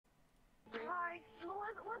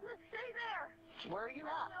Stay there. Where are you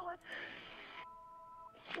at?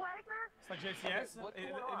 Wagner? It's like JCS?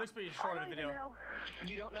 It looks pretty short in the video.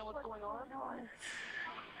 You don't know what's going on?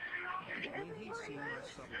 He's seen my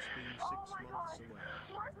son, it's been 6 months away.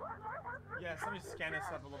 Yes, let me scan this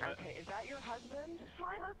up a little bit. Okay, is that your husband?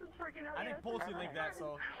 My husband's freaking out. I didn't policy link that,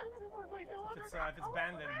 so if it's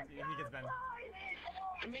banned, then he gets banned.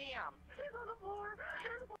 Ma'am. He's on the floor.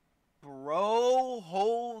 Bro,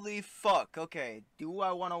 holy fuck. Okay, do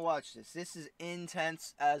I want to watch this? This is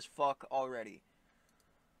intense as fuck already.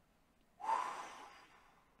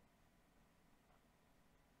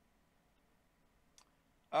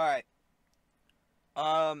 Alright.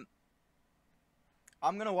 I'm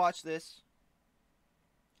gonna watch this.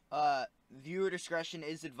 Viewer discretion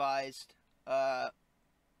is advised. The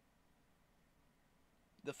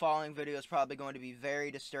following video is probably going to be very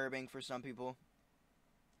disturbing for some people.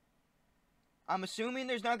 I'm assuming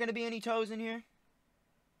there's not going to be any toes in here,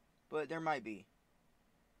 but there might be.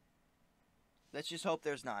 Let's just hope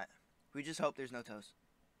there's not. We just hope there's no toes.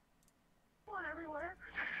 Blood everywhere.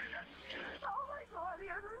 Oh my god, he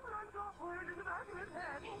has a gun wound in the back of his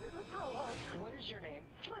head. What is your name?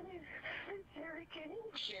 My name is Sherry King.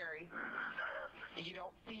 Sherry. You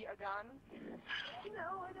don't see a gun?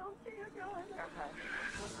 No, I don't see a gun. Okay.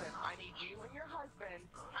 Listen, I need you and your husband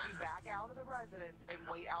to back out of the residence and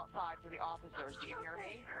wait outside for the officers. Do you hear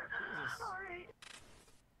me? Sorry.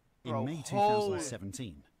 In May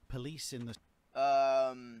 2017, police in the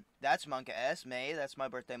that's Monka S. May. That's my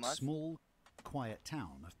birthday month. small, quiet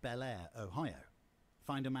town of Bel Air, Ohio,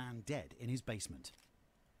 find a man dead in his basement.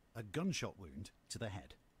 A gunshot wound to the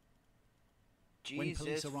head. When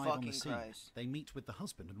police arrive on the scene, they meet with the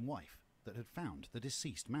husband and wife that had found the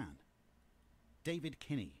deceased man. David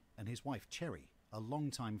Kinney and his wife Cherry are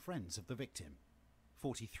longtime friends of the victim,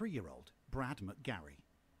 43-year-old Brad McGarry.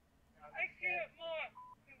 I can't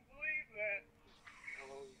believe that. How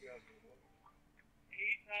long you guys been looking?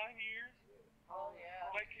 8, 9 years. Oh yeah.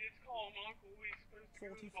 My kids call him Uncle. He's supposed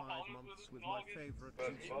to 45 months with my favourite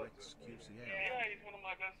teacher, XQC. Yeah, he's one of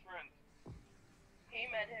my best friends. He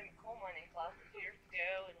met him in coal mining classes years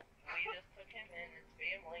ago, and we just took him in his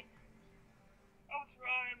family. I'm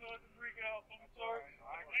trying not to freak out. I'm sorry.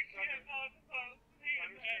 I can't not see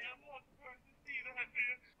it, man. I'm not supposed to see that,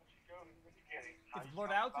 man. It's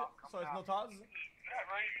blurred out, so it's no toes? That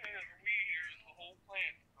right there is a weed eater. It's the whole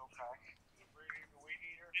plant. Okay. The weed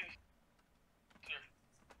eater? Yes, sir.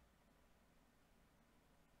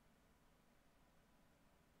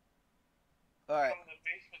 Alright. The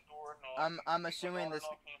basement door I'm assuming this.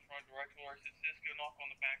 Knock on the front door. I told her, I said, Cisco, knock on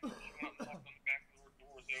the back door. She went up and knocked on the back door. The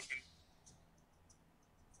door was open.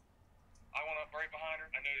 I went up right behind her.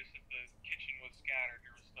 I noticed that the kitchen was scattered.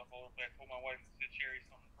 There was stuff all over there. I told my wife, I said, Sherry,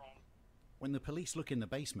 something's wrong. When the police look in the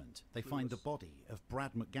basement, they find the body of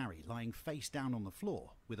Brad McGarry lying face down on the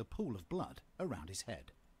floor with a pool of blood around his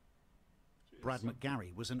head. Brad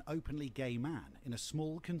McGarry was an openly gay man in a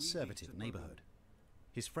small conservative neighborhood.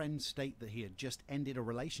 His friends state that he had just ended a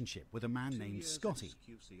relationship with a man named Scotty,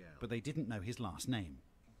 but they didn't know his last name.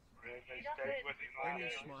 They stayed with him.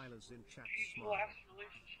 Any smilers in chat The smile. last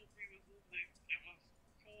relationship he was in, it was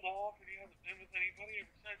cooled off, and he hasn't been with anybody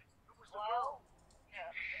ever since. Well,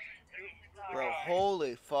 yeah. Bro,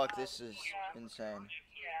 holy fuck, this is insane.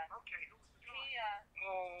 Yeah. Okay, who was the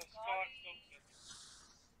He, Scott something.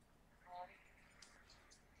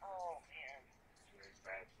 Oh, man. Very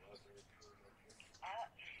bad mother. It's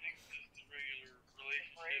just a regular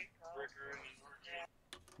relationship, Ricker and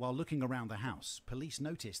While looking around the house, police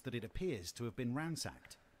noticed that it appears to have been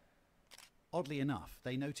ransacked. Oddly enough,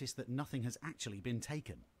 they noticed that nothing has actually been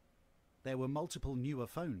taken. There were multiple newer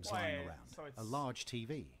phones lying around, a large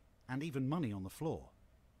TV, and even money on the floor.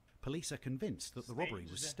 Police are convinced that the robbery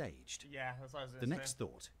was staged. Yeah, that's what I was The next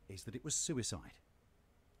thought is that it was suicide.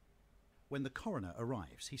 When the coroner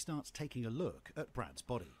arrives, he starts taking a look at Brad's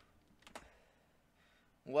body.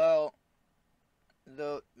 Well,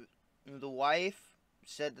 the wife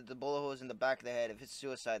said that the bullet hole was in the back of the head. If it's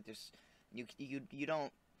suicide, there's you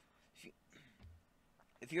don't.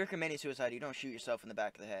 If you're committing suicide, you don't shoot yourself in the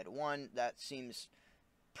back of the head. One, that seems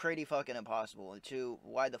pretty fucking impossible. And two,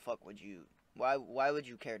 why the fuck would you? Why would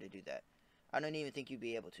you care to do that? I don't even think you'd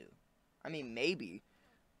be able to. I mean, maybe.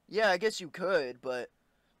 Yeah, I guess you could, but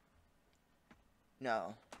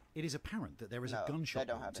no. It is apparent that there is a gunshot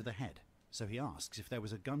wound to the head, so he asks if there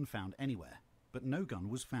was a gun found anywhere, but no gun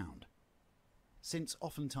was found. Since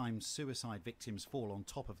oftentimes suicide victims fall on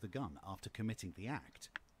top of the gun after committing the act,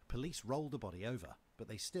 police roll the body over, but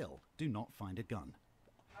they still do not find a gun.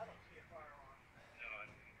 I don't see a firearm. No, I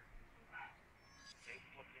didn't either. They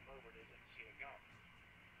flipped him over, they didn't see a gun.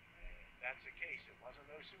 And that's the case. It wasn't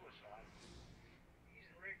no suicide. He's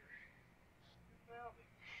a rigger. Who found him?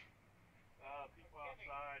 People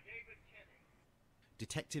outside. David Kenny.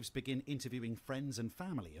 Detectives begin interviewing friends and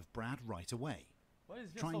family of Brad right away,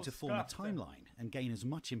 trying to form a timeline and gain as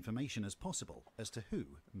much information as possible as to who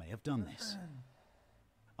may have done this.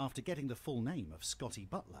 After getting the full name of Scotty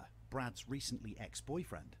Butler, Brad's recently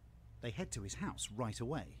ex-boyfriend, they head to his house right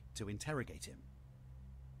away to interrogate him.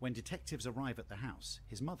 When detectives arrive at the house,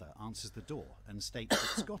 his mother answers the door and states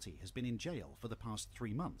that Scotty has been in jail for the past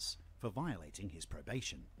 3 months for violating his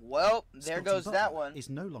probation. Well, there Scotty goes Butler that one. Is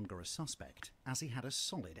no longer a suspect, as he had a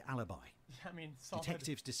solid alibi. I mean, solid.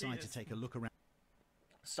 Detectives decide to take a look around.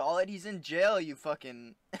 Solid, he's in jail, you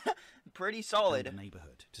fucking... Pretty solid. The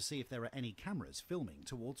neighborhood to see if there are any cameras filming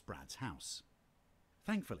towards Brad's house.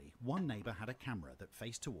 Thankfully, one neighbor had a camera that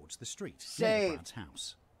faced towards the street near Brad's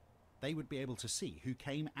house. They would be able to see who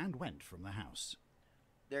came and went from the house.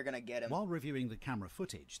 They're gonna get him. While reviewing the camera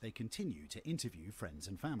footage, they continue to interview friends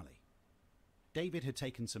and family. David had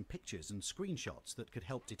taken some pictures and screenshots that could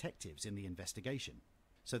help detectives in the investigation,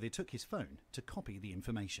 so they took his phone to copy the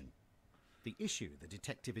information. The issue the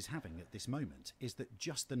detective is having at this moment is that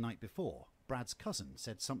just the night before, Brad's cousin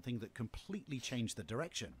said something that completely changed the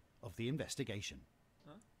direction of the investigation.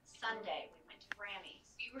 Sunday, we went to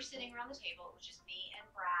Grammy's. We were sitting around the table. It was just me and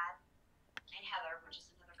Brad and Heather, which is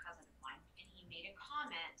another cousin of mine. And he made a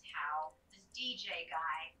comment how this DJ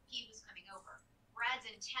guy, he was coming over. Brad's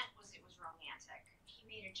intent was it was romantic. He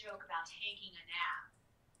made a joke about taking a nap.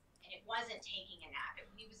 And it wasn't taking a nap.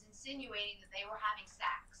 He was insinuating that they were having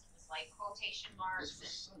sex. It was like quotation marks. This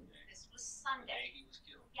was Sunday. This was Sunday. He was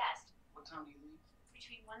killed. Yes. What time do you leave?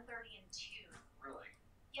 Between 1:30 and 2. Really?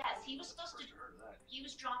 Yes, he was supposed to. He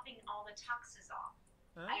was dropping all the tuxes off.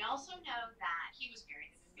 Huh? I also know that he was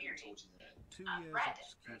married. They've been married. Told you that. 2 years Brad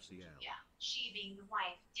XQC out. Yeah, she being the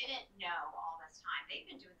wife didn't know all this time. They've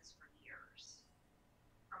been doing this for years.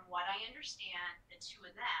 From what I understand, the two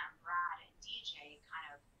of them, Brad and DJ,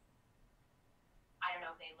 kind of. I don't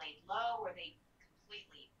know if they laid low or they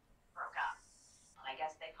completely broke up. I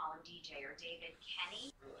guess they call him DJ or David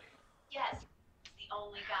Kenny. Really? Yes, it's the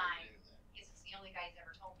only guy. Yes, it's the only guy he's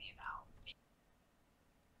ever told me about.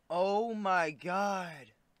 Oh my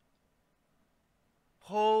god.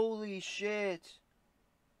 Holy shit.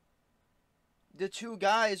 The two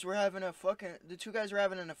guys were having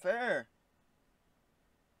an affair.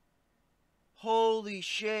 Holy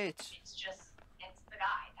shit. It's the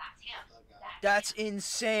guy. That's him. That's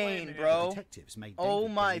insane, bro. Detectives made oh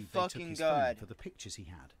David my believe they took fucking his god. phone for the pictures he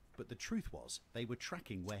had, but the truth was they were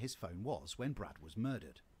tracking where his phone was when Brad was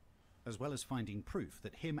murdered, as well as finding proof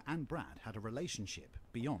that him and Brad had a relationship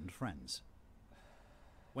beyond friends.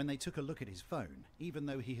 When they took a look at his phone, even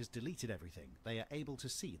though he has deleted everything, they are able to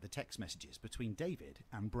see the text messages between David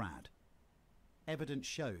and Brad. Evidence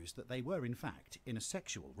shows that they were in fact in a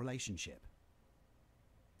sexual relationship.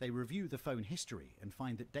 They review the phone history and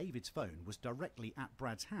find that David's phone was directly at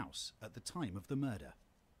Brad's house at the time of the murder.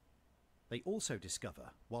 They also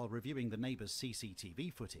discover, while reviewing the neighbour's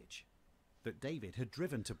CCTV footage, that David had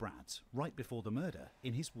driven to Brad's right before the murder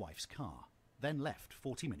in his wife's car, then left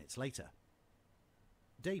 40 minutes later.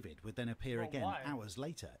 David would then appear again hours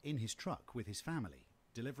later in his truck with his family,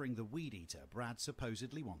 delivering the weed eater Brad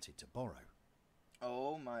supposedly wanted to borrow.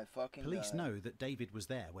 Oh my fucking Police god. know that David was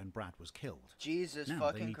there when Brad was killed. Jesus now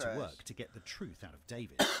fucking they need Christ. to work to get the truth out of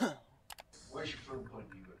David. Where's your phone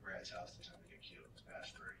putting you at Brad's house the time he got killed? It's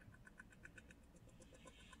past 3.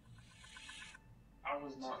 I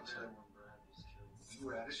was not there when Brad was killed. You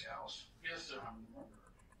were at his house. Yes, sir. I remember.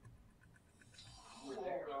 You were Oh,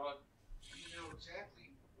 there. God. You know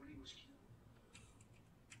exactly when he was killed.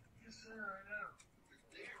 Yes, sir, I know. You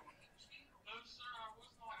were there when he was killed. No, sir, I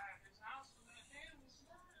was not at his house when that man was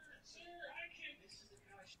murdered. Sir, I can't. This is the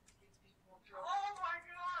guy who gets people in trouble. Oh, my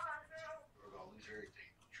God, I know. We're going to lose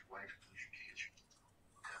everything. Lose your wife, lose your kids.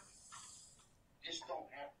 This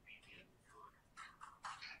don't have to be the end of the good.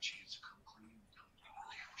 You got a chance to come clean. Don't do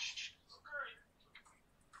it. Shh. Look at me.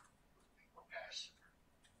 We're past it.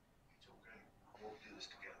 It's okay. We'll do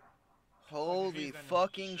this together. Holy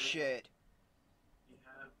fucking shit.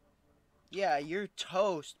 Yeah, you're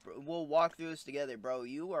toast, bro. We'll walk through this together, bro.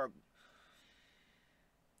 You are...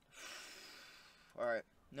 Alright.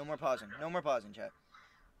 No more pausing. No more pausing, chat.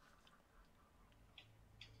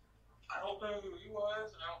 I don't know who he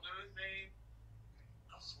was. I don't know his name.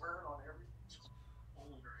 I swear on everything.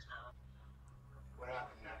 Old right now. What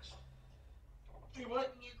happened next? He went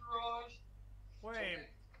in the garage. Wait,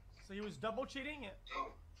 so he was double cheating?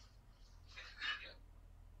 Oh.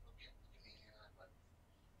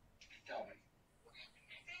 Tell me.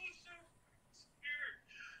 He was so scared.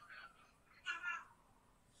 I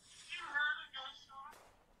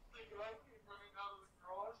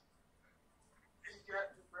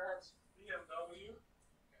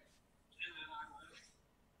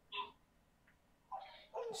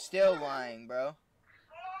still lying, bro.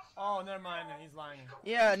 Oh, never mind. He's lying.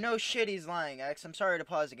 Yeah, no shit, he's lying, X. I'm sorry to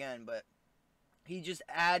pause again, but he just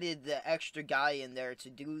added the extra guy in there to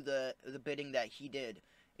do the bidding that he did.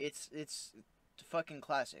 It's fucking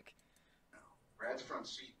classic. Brad's front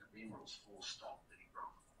seat in the Beamer was full of stuff that he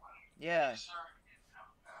broke away. Yeah.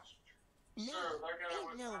 No,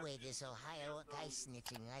 ain't no way this Ohio guy's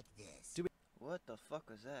snitching like this. What the fuck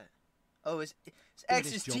was that? Oh, it's Doing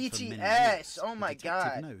X's this job for many TTS. years, Oh my the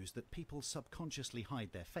detective god. knows that people subconsciously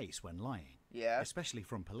hide their face when lying. Yeah. Especially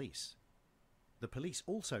from police. The police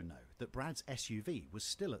also know that Brad's SUV was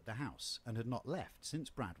still at the house and had not left since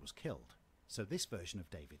Brad was killed. So this version of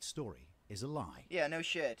David's story is a lie. Yeah, no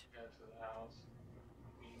shit. Got to the house.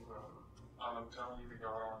 I'm telling you, the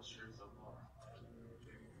God on the streets of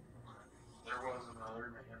there was another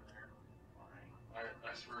man there.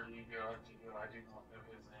 I swear to you, God, I do not know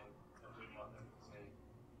his name. I do not know his name.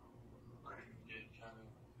 He did kind of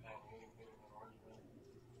have a little bit of an argument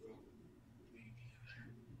with me.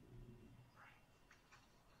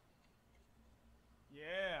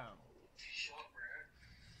 Yeah. He shot Brad.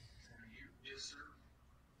 Yes, sir.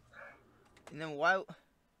 And then why?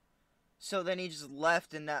 So then he just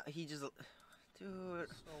left, and now he just, dude.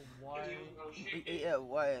 So why? Yeah,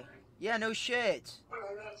 why? Yeah, no shit.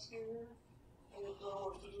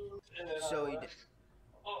 So he.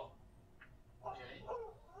 Oh. Okay.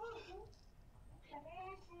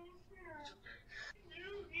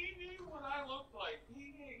 He knew what I looked like.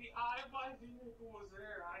 My vehicle was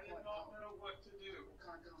there. I did not know what to do. What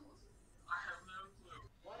kind of gun was it? I have no clue.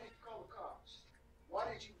 Why did you call the cops?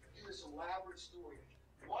 Why did you do this elaborate story?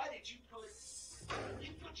 Why did you put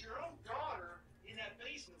your own daughter in that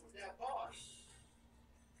basement with that boss?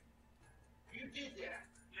 You did that.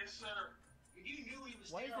 Yes, sir. And you knew he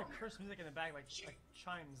was Why is down there cursed music in the back like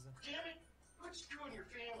chimes? Damn it! What's you and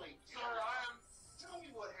your family? Sir, I am. Tell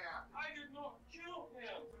me what happened. I did not kill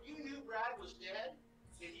him. You knew Brad was dead,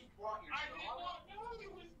 and you brought your I did daughter. not know he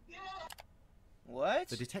was dead. What?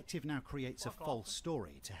 The detective now creates a Fuck off. false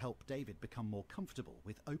story to help David become more comfortable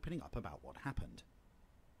with opening up about what happened.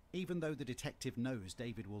 Even though the detective knows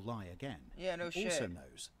David will lie again, Yeah, no he also shit.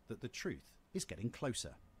 knows that the truth is getting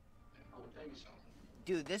closer. I'll tell you something.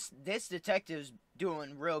 Dude, this detective's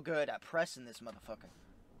doing real good at pressing this motherfucker.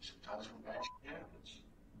 Sometimes when bad shit happens,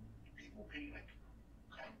 people panic.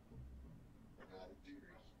 Okay? I got a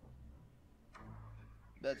theory.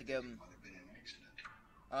 About to give him. Might have been an accident.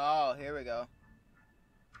 Oh, here we go.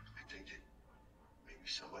 I think that maybe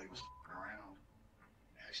somebody was f***ing around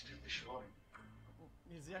and accidentally shot him.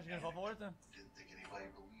 Is he actually gonna fall for it then? Didn't think anybody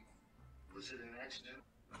believed him. Was it an accident?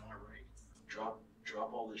 Am I right? Drop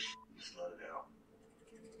all this shit and just let it out.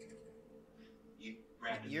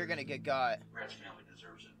 You're gonna get got. Brad's family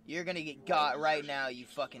deserves it. You're gonna get got right now, you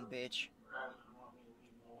fucking bitch.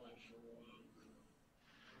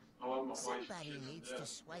 Somebody needs to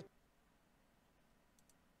swipe.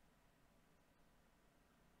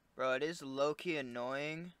 Bro, it is low-key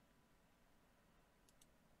annoying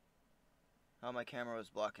how my camera was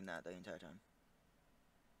blocking that the entire time.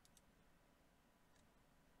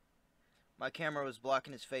 My camera was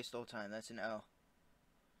blocking his face the whole time. That's an L.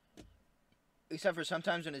 Except for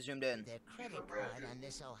sometimes when it zoomed in. Their credit card on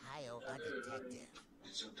this Ohio detective.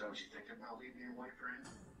 And sometimes you think about leaving your wife for him.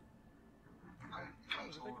 Okay. I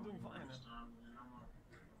think I'm doing fine.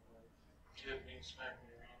 Hit me, smacked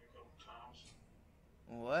me around a couple times.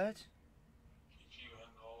 What? If you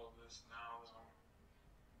end all of this now, then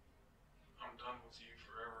I'm done with you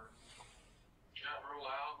forever. Got real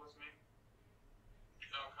loud with me. You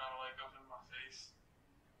know, kind of like up in my face.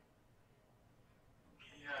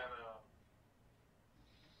 He had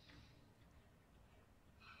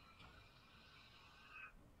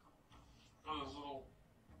those little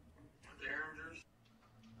derringers.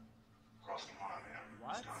 Cross the line, man.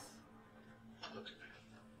 What? Stop. Look at me.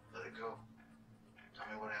 Let it go. Tell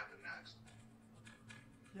me what happened next.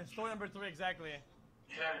 Yeah, story number 3 exactly.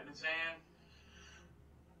 He had it in his hand.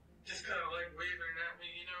 Just kind of like waving at me,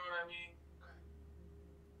 you know what I mean?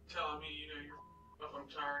 Telling me, you know, you're up, I'm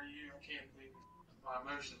tired of you, I can't believe my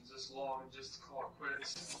emotions this long and just to call it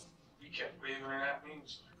quits. He kept waving it at me,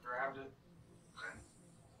 so I grabbed it. Okay.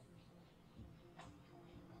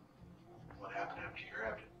 What happened after you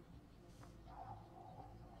grabbed it?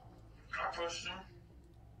 I pushed him.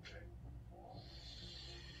 Okay.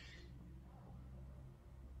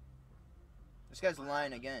 This guy's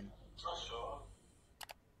lying again. I saw it.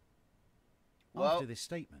 Well, After this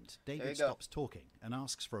statement, there David you go. stops talking and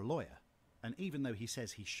asks for a lawyer. And even though he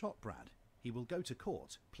says he shot Brad, he will go to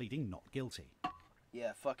court pleading not guilty.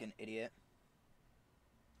 Yeah, fucking idiot.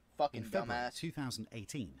 Fucking In February dumbass.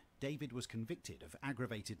 2018, David was convicted of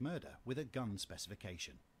aggravated murder with a gun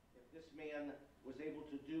specification. If this man was able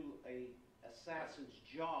to do a assassin's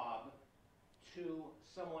job to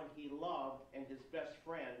someone he loved and his best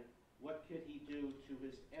friend, what could he do to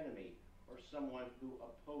his enemy or someone who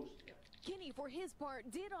opposed him? Kinney, for his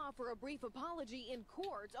part, did offer a brief apology in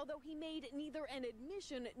court, although he made neither an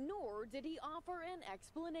admission nor did he offer an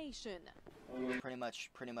explanation. Pretty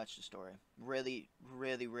much the story. Really,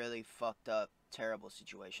 really, really fucked up, terrible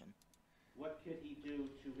situation. What could he do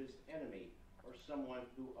to his enemy or someone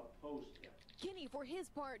who opposed him? Kinney, for his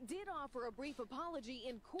part, did offer a brief apology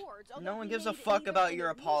in court. No one gives a fuck about your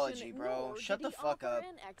apology, bro. Shut the fuck up.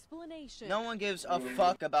 No one gives a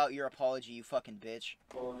fuck about your apology, you fucking bitch.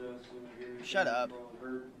 Shut up.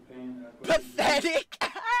 Pathetic!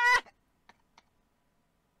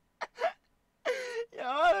 Yo,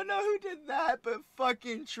 I don't know who did that, but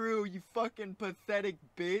fucking true, you fucking pathetic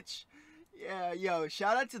bitch. Yeah, yo,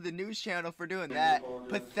 shout out to the news channel for doing that.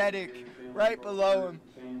 Pathetic. Right below him.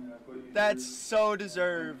 That's so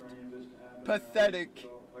deserved. Pathetic.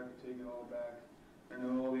 I can take it all back. I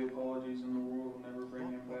know all the apologies in the world will never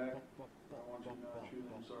bring him back. I want you to know I truly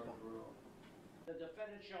am sorry for it all. The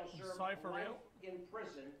defendant shall serve Sorry for life real? in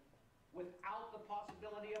prison without the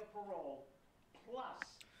possibility of parole, plus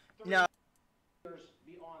 3 No. years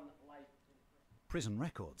beyond life. Prison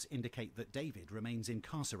records indicate that David remains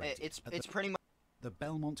incarcerated It's pretty much the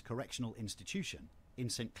Belmont Correctional Institution in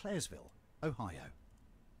St. Clairsville, Ohio.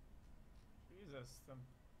 Jesus.